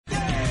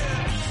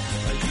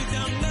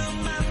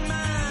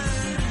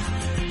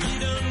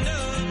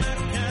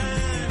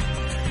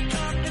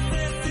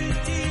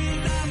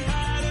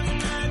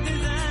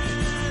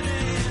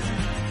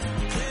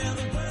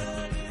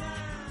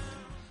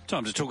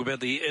Time to talk about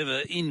the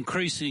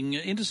ever-increasing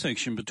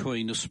intersection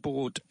between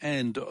sport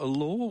and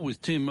law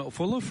with Tim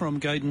Fuller from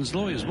Gaydon's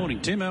Lawyers.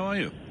 Morning, Tim. How are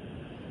you?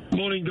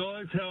 Morning,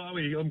 guys. How are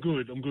we? I'm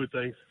good,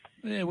 thanks.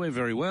 Yeah, we're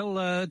very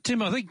well.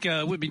 Tim, I think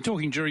we've been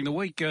talking during the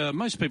week.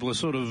 Most people are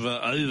sort of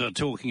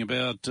over-talking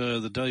about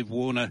the Dave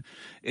Warner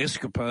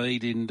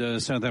escapade in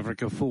South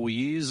Africa 4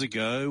 years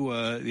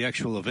ago. The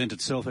actual event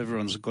itself,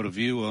 everyone's got a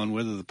view on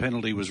whether the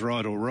penalty was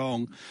right or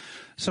wrong.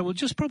 So we'll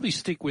just probably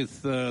stick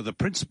with the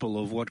principle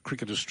of what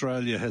Cricket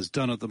Australia has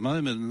done at the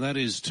moment, and that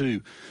is to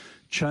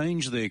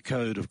change their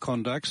code of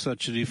conduct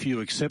such that if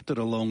you accepted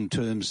a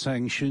long-term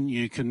sanction,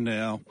 you can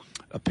now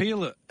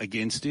appeal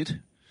against it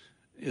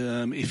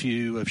if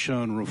you have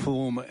shown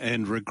reform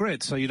and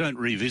regret. So you don't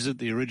revisit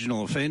the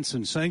original offence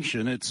and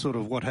sanction. It's sort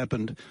of what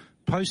happened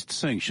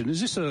post-sanction. Is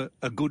this a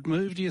good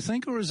move, do you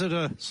think, or is it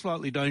a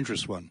slightly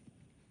dangerous one?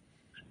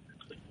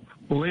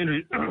 Well,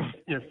 Andrew,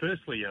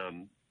 firstly,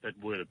 that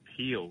word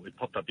appeal, it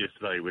popped up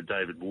yesterday where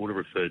David Warner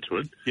referred to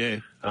it. Yeah.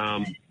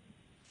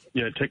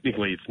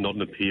 Technically it's not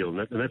an appeal,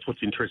 and that's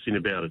what's interesting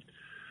about it.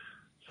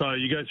 So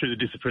you go through the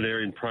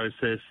disciplinary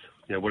process,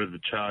 whatever the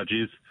charge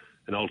is,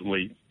 and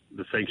ultimately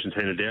the sanction's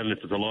handed down, and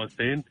if it's a life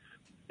ban,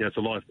 it's a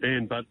life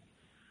ban, but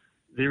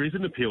there is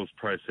an appeals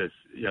process,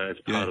 as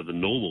part of the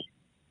normal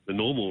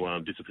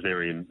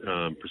disciplinary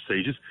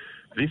procedures.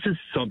 This is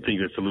something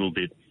that's a little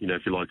bit,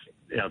 if you like,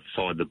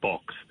 outside the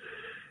box.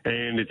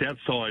 And it's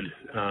outside,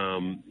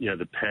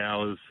 the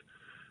powers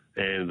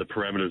and the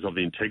parameters of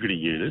the integrity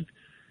unit.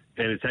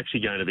 And it's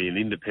actually going to be an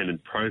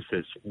independent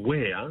process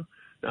where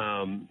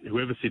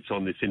whoever sits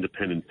on this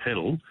independent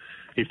panel,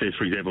 if there's,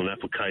 for example, an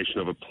application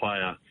of a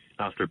player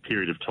after a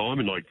period of time,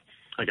 and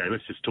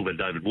let's just talk about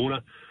David Warner.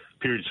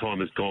 Period of time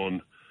has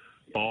gone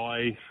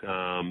by.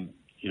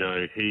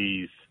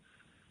 He's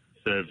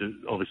served,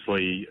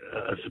 obviously,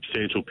 a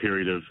substantial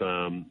period of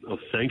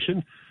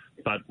sanction.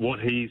 But what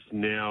he's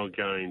now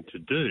going to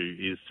do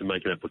is to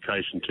make an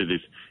application to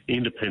this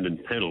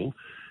independent panel,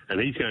 and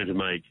he's going to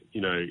make,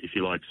 if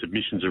you like,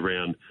 submissions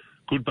around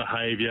good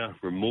behaviour,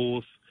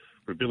 remorse,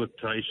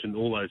 rehabilitation,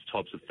 all those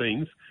types of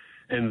things.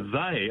 And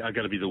they are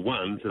going to be the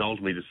ones that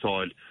ultimately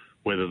decide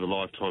whether the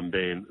lifetime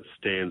ban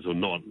stands or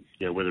not,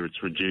 whether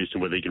it's reduced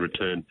and whether he can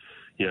return,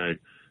 to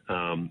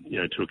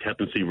a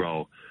captaincy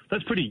role.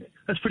 That's pretty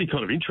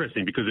kind of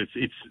interesting because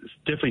it's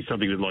definitely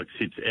something that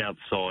sits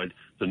outside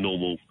the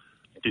normal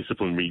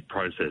disciplinary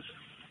process.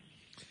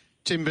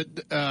 Tim,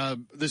 but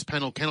this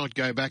panel cannot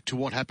go back to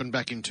what happened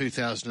back in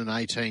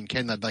 2018,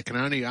 can they? They can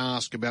only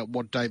ask about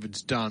what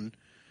David's done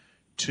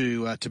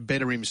to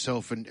better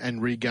himself and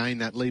regain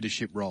that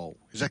leadership role.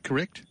 Is that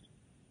correct?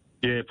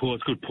 Yeah, Paul,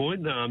 that's a good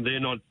point.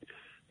 They're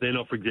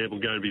not, for example,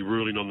 going to be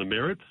ruling on the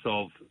merits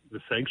of the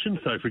sanction.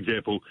 So, for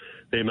example,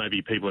 there may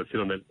be people that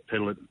sit on that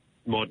panel that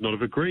might not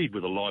have agreed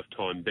with a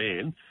lifetime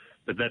ban,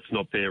 but that's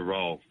not their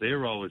role. Their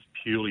role is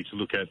purely to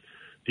look at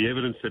the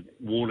evidence that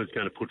Warner's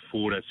going to put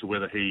forward as to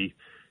whether he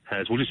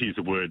has, we'll just use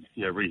the word,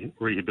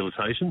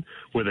 rehabilitation,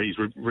 whether he's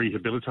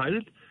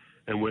rehabilitated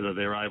and whether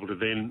they're able to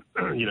then,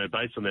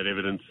 based on that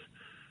evidence,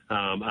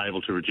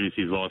 able to reduce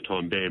his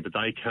lifetime ban. But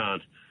they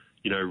can't,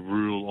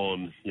 rule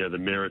on, the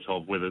merit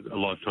of whether a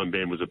lifetime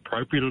ban was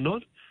appropriate or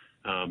not.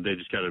 They're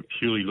just going to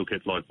purely look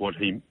at what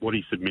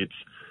he submits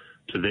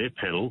to their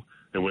panel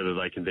and whether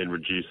they can then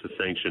reduce the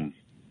sanction.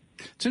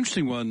 It's an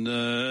interesting one,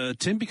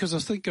 Tim, because I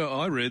think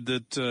I read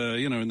that,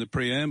 in the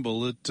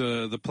preamble that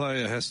the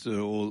player has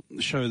to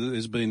show that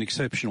there's been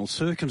exceptional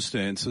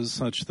circumstances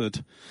such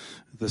that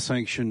the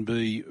sanction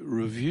be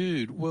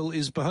reviewed. Well,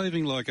 is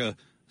behaving like a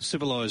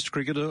civilised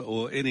cricketer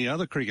or any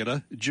other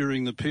cricketer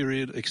during the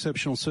period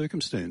exceptional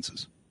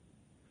circumstances?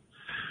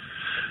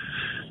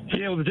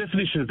 Yeah, well, the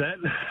definition of that,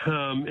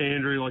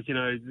 Andrew,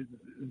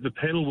 the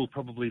panel will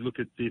probably look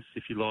at this,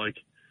 if you like,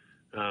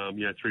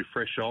 through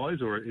fresh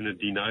eyes or in a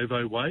de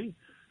novo way.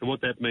 And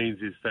what that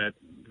means is that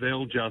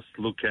they'll just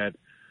look at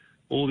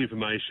all the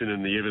information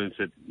and the evidence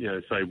that,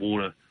 say,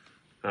 Warner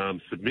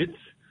submits,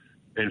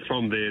 and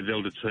from there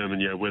they'll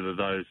determine, whether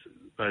those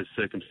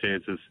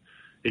circumstances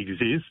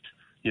exist,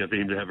 for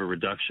him to have a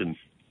reduction.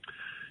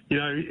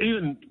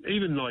 Even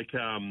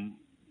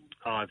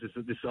I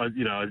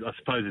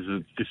suppose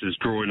this is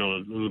drawing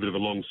on a little bit of a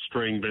long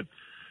string, but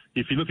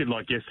if you look at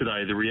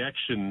yesterday, the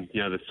reaction,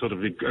 the sort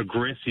of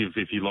aggressive,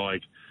 if you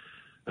like,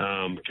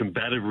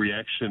 combative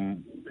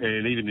reaction,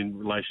 and even in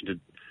relation to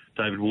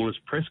David Warner's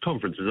press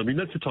conferences, I mean,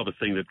 that's the type of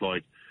thing that,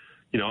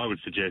 I would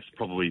suggest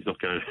probably is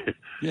not going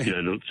to,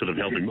 to sort of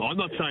help him. I'm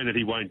not saying that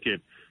he won't get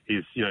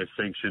his,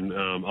 sanction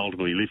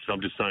ultimately lifted.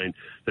 I'm just saying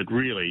that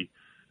really,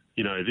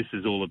 this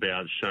is all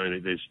about showing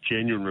that there's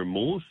genuine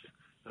remorse.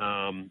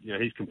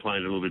 He's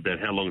complained a little bit about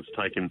how long it's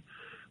taken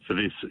for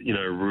this,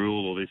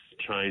 rule or this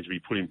change to be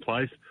put in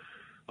place.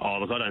 Oh,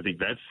 look, I don't think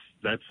that's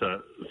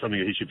something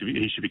that he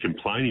should be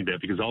complaining about,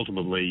 because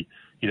ultimately,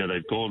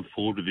 they've gone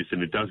forward with this,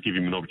 and it does give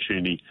him an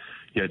opportunity,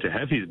 to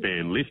have his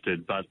ban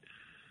lifted. But,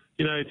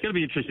 it's going to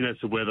be interesting as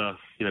to whether,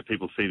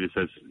 people see this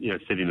as,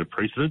 setting a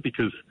precedent,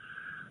 because,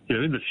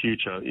 in the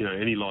future,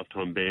 any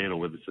lifetime ban, or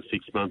whether it's a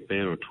 6-month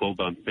ban or a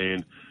 12-month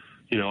ban,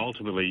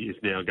 ultimately is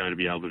now going to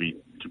be able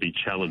to be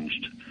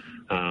challenged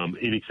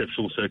in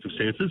exceptional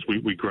circumstances.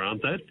 We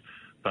grant that,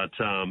 but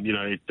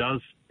it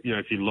does,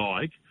 if you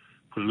like,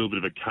 put a little bit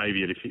of a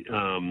caveat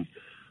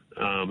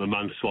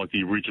amongst like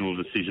the original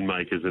decision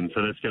makers, and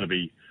so that's going to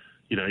be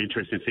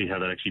interesting to see how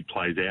that actually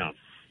plays out.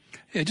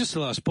 Yeah, just the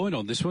last point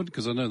on this one,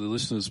 because I know the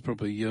listeners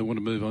probably want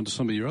to move on to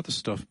some of your other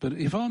stuff, but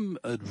if I'm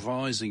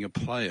advising a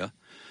player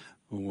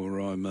or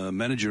I'm a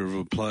manager of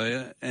a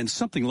player and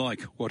something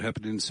like what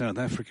happened in South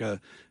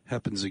Africa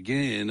happens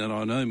again, and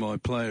I know my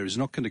player is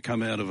not going to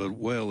come out of it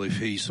well if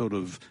he sort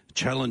of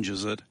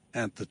challenges it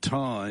at the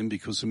time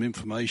because some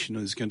information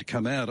is going to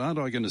come out, aren't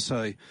I going to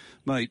say,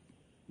 mate,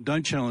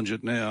 don't challenge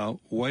it now,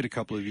 wait a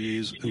couple of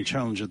years and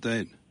challenge it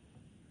then?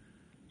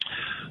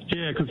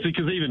 Yeah, because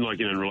even like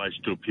in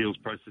relation to appeals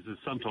processes,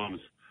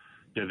 sometimes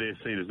they're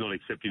seen as not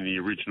accepting the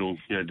original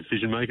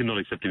decision maker, not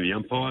accepting the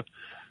umpire.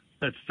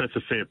 That's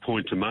a fair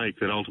point to make.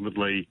 That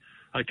ultimately,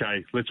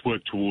 okay, let's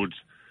work towards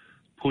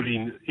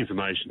putting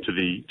information to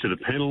the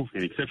panel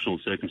in exceptional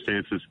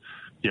circumstances.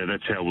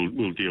 That's how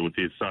we'll deal with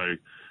this. So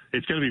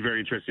it's going to be very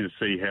interesting to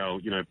see how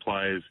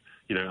players,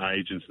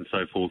 agents and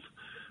so forth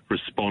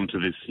respond to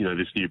this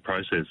this new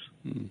process.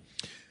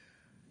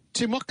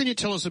 Tim, what can you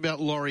tell us about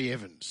Laurie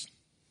Evans?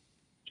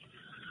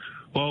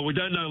 Well, we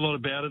don't know a lot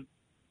about it,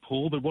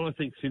 Paul, but what I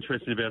think is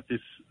interesting about this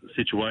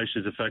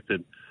situation is the fact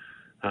that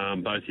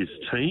both his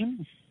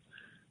team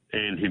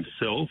and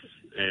himself,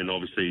 and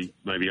obviously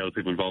maybe other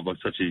people involved, like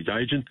such as his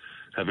agent,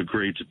 have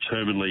agreed to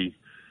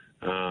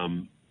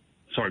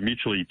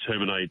mutually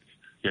terminate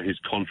his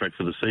contract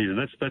for the season.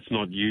 That's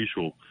not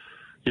usual.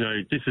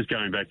 This is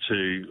going back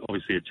to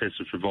obviously a test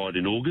was provided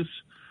in August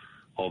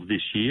of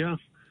this year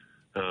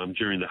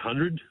during the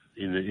 100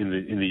 in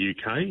the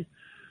UK.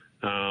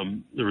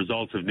 The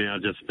results have now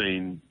just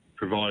been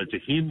provided to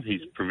him.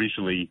 He's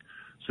provisionally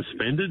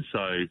suspended,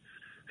 so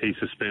he's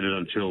suspended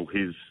until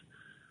he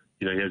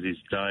has his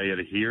day at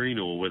a hearing,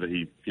 or whether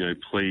he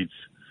pleads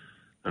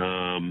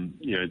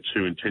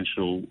to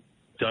intentional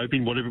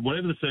doping, whatever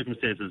the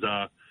circumstances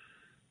are.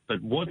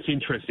 But what's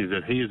interesting is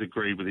that he has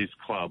agreed with his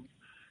club,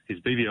 his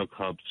BBL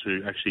club,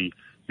 to actually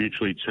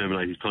mutually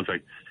terminate his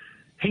contract.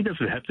 He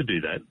doesn't have to do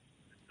that,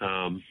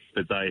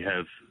 but they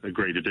have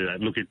agreed to do that.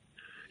 And look,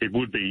 it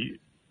would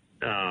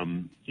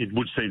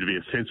seem to be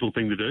a sensible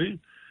thing to do,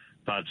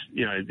 but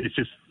it's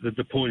just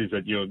the point is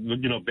that you're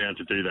not bound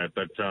to do that.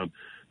 But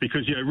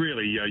because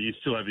really you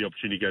still have the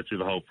opportunity to go through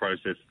the whole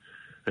process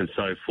and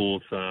so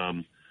forth.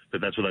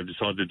 But that's what they've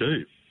decided to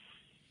do.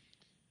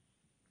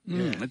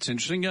 That's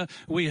interesting.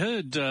 We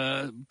heard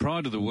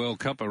prior to the World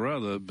Cup a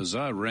rather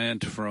bizarre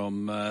rant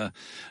from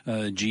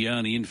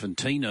Gianni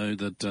Infantino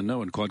that no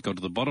one quite got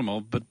to the bottom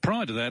of. But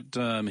prior to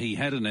that, he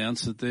had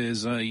announced that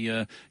there's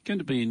going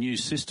to be a new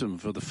system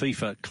for the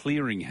FIFA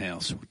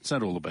clearinghouse. What's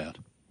that all about?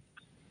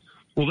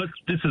 Well,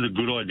 this is a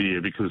good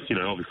idea because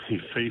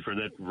obviously FIFA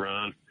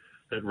and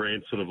that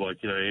rant sort of like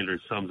Andrew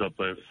sums up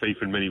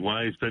FIFA in many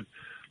ways. But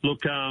look,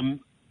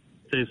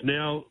 there's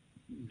now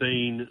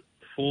been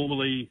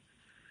formally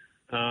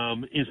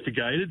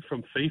instigated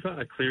from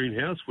FIFA a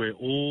clearinghouse where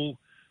all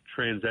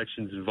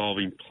transactions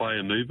involving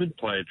player movement,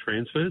 player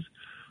transfers,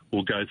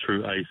 will go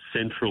through a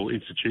central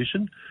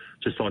institution,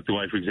 just like the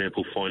way, for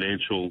example,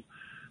 financial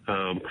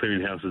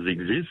clearinghouses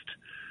exist.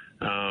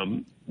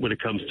 When it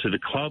comes to the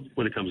club,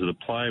 when it comes to the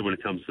player, when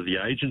it comes to the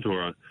agent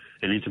or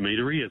an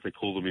intermediary, as they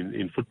call them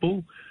in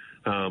football,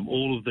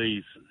 all of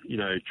these,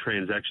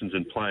 transactions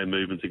and player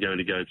movements are going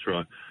to go through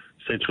a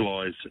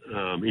centralised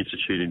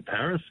institute in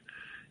Paris.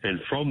 And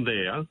from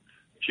there,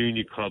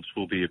 junior clubs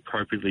will be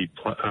appropriately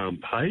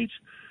paid.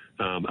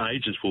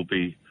 Agents will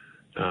be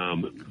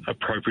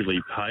appropriately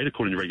paid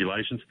according to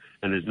regulations.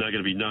 And there's going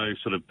to be no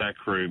sort of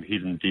backroom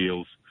hidden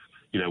deals,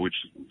 which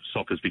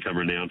soccer's become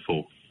renowned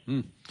for.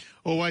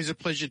 Always a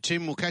pleasure,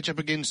 Tim. We'll catch up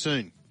again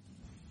soon.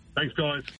 Thanks, guys.